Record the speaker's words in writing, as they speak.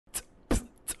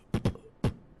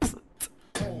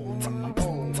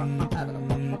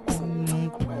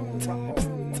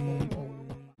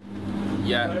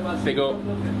Yeah, big up,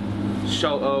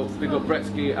 shout out, big up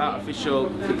Bretsky, Artificial,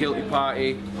 The Guilty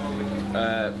Party,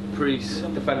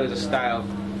 Priest, Defenders of Style,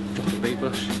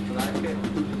 Beatbox.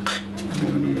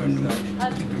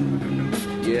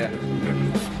 Yeah.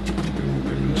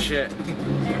 Shit.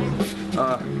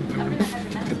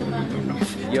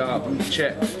 Yo,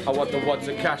 check. I want the wads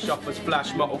of cash, offers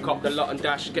flash, motto cop the lot and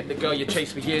dash. Get the girl you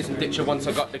chased for years and ditch her once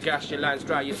I got the gas. Your lines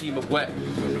dry, your team are wet.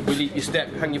 We leap your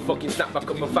step, hang your fucking snap back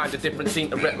up and find a different scene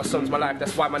to rep. My son's my life,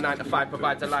 that's why my 9 to 5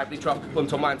 provides a lively drop.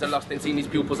 Until minds are lost and seen these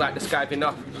pupils like the sky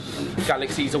enough.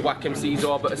 Galaxies are whack MCs,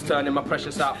 orbiters turning my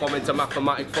precious art form into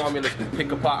mathematic formulas.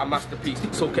 Pick apart a masterpiece,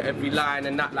 soak at every line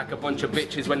and act like a bunch of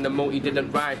bitches when the multi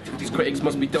didn't rhyme. These critics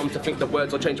must be dumb to think the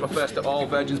words will change my first at all.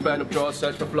 Virgins burn up drawers,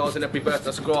 search for flaws in every verse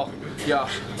I scroll. Yeah,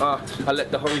 I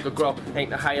let the hunger grow.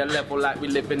 Ain't a higher level like we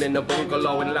living in a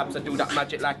bungalow. In labs I do that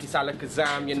magic like it's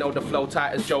Alakazam. You know the flow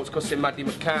tight as jokes, cussing Maddie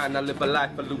McCann. I live a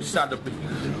life of loose salary.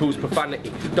 Who's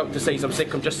profanity? Doctor says I'm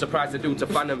sick, I'm just surprised the dude's a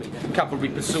fan of me. Cavalry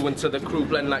pursuing to the crew,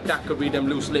 blend like daiquiri. Them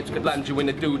loose lips could land you in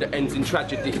a dude that ends in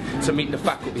tragedy. To meet the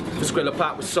faculty, the skrill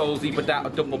apart with souls, either that or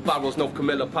double barrels. No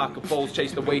Camilla Parker bowls,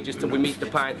 chase the wages till we meet the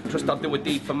pine. Trust I'll do a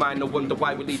deed for mine, no wonder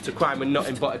why we lead to crime and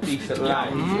nothing but a decent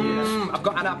life. I've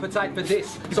got an appetite for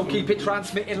this, so keep it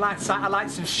transmitting like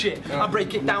satellites and shit. I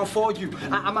break it down for you,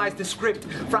 atomize the script,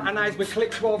 fraternize with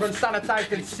click roar and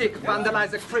sanitized and sick,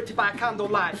 vandalize a crypt by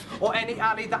candlelight, or any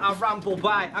alley that I ramble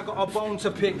by. I got a bone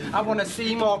to pick, I wanna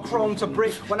see more chrome to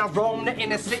brick. When I roam the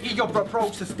inner city, your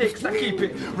approach to sticks. I keep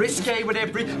it risque with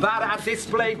every vibe that I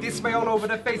display. Dismay all over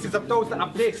the faces of those that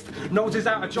I've dissed. Noses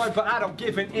out of joint, but I don't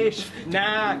give an ish.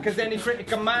 Nah, cause any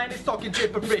critic of mine is talking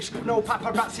gibberish. No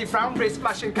paparazzi frown wrist,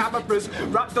 flashing cameras.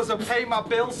 Rap doesn't pay my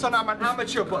bills, son, I'm an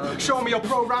amateur, but show me a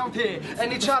pro round here.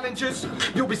 Any challenges?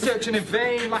 You'll be searching in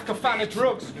vain like a fan of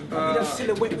drugs. That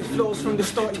silhouette with flows from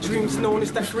distorted dreams, known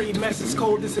as that gritty mess as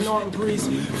cold as an autumn breeze.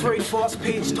 Frayed thoughts,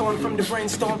 page torn from the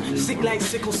brainstorm. Sick like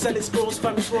sickle cell, it scrolls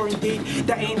from the floor indeed.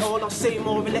 That ain't all, I'll say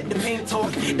more and let the pain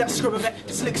talk. That scrub of that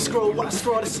slick scroll, while I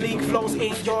scroll the sleek flows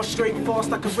ain't yours, straight fast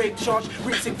like a rape charge.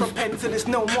 Reaching from pen till there's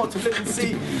no more to flip and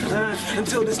see.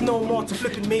 Until there's no more to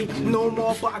flipping me. No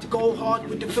more, but I go hard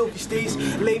with the filthy steeds.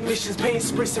 Late missions, pain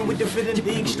spritzing with the villain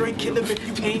league. Straight killer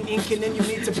if you ain't inking, then you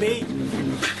need to be.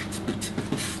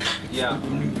 Yeah.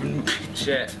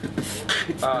 Shit.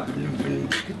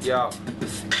 Yeah.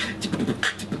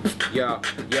 Yeah.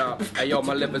 Ayo,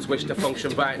 my livers wish to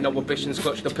function right. No ambitions,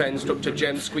 clutch the pen, structure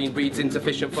gems. Screen reads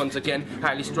insufficient funds again.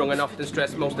 Highly strung and often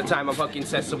stressed. Most of the time I'm hugging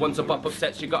cess. So once a bop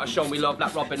upsets, you gotta show me love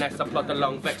like Robin S. I plod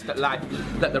along, vexed at life.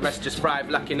 Let the rest just thrive.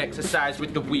 Lacking exercise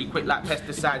with the weak, quick like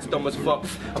pesticides. Dumb as fuck.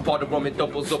 I pour the rum in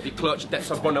doubles up, he clutch.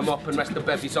 Debts I run them up and rest the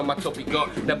bevies on my tubby gut.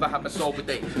 Never have a sober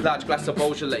day. Large glass of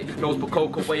Beaujolais. Nose but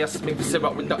coke away. I mix the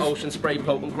syrup with the ocean. Spray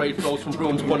potent grade flows from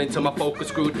rooms. One into my focus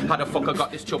screwed. How the fuck I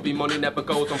got this chubby money? Never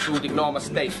goes on food. Ignore my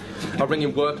state. I ring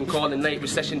in work and calling late.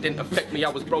 Recession didn't affect me. I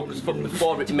was broke as fuck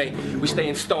before it, mate. We stay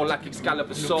in stone like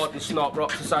Excalibur's sword and snort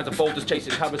rocks the size of boulders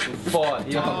chasing Harrison Ford.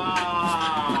 Yo.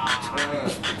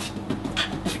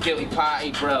 The Guilty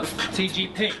Party, bro.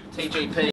 TGP.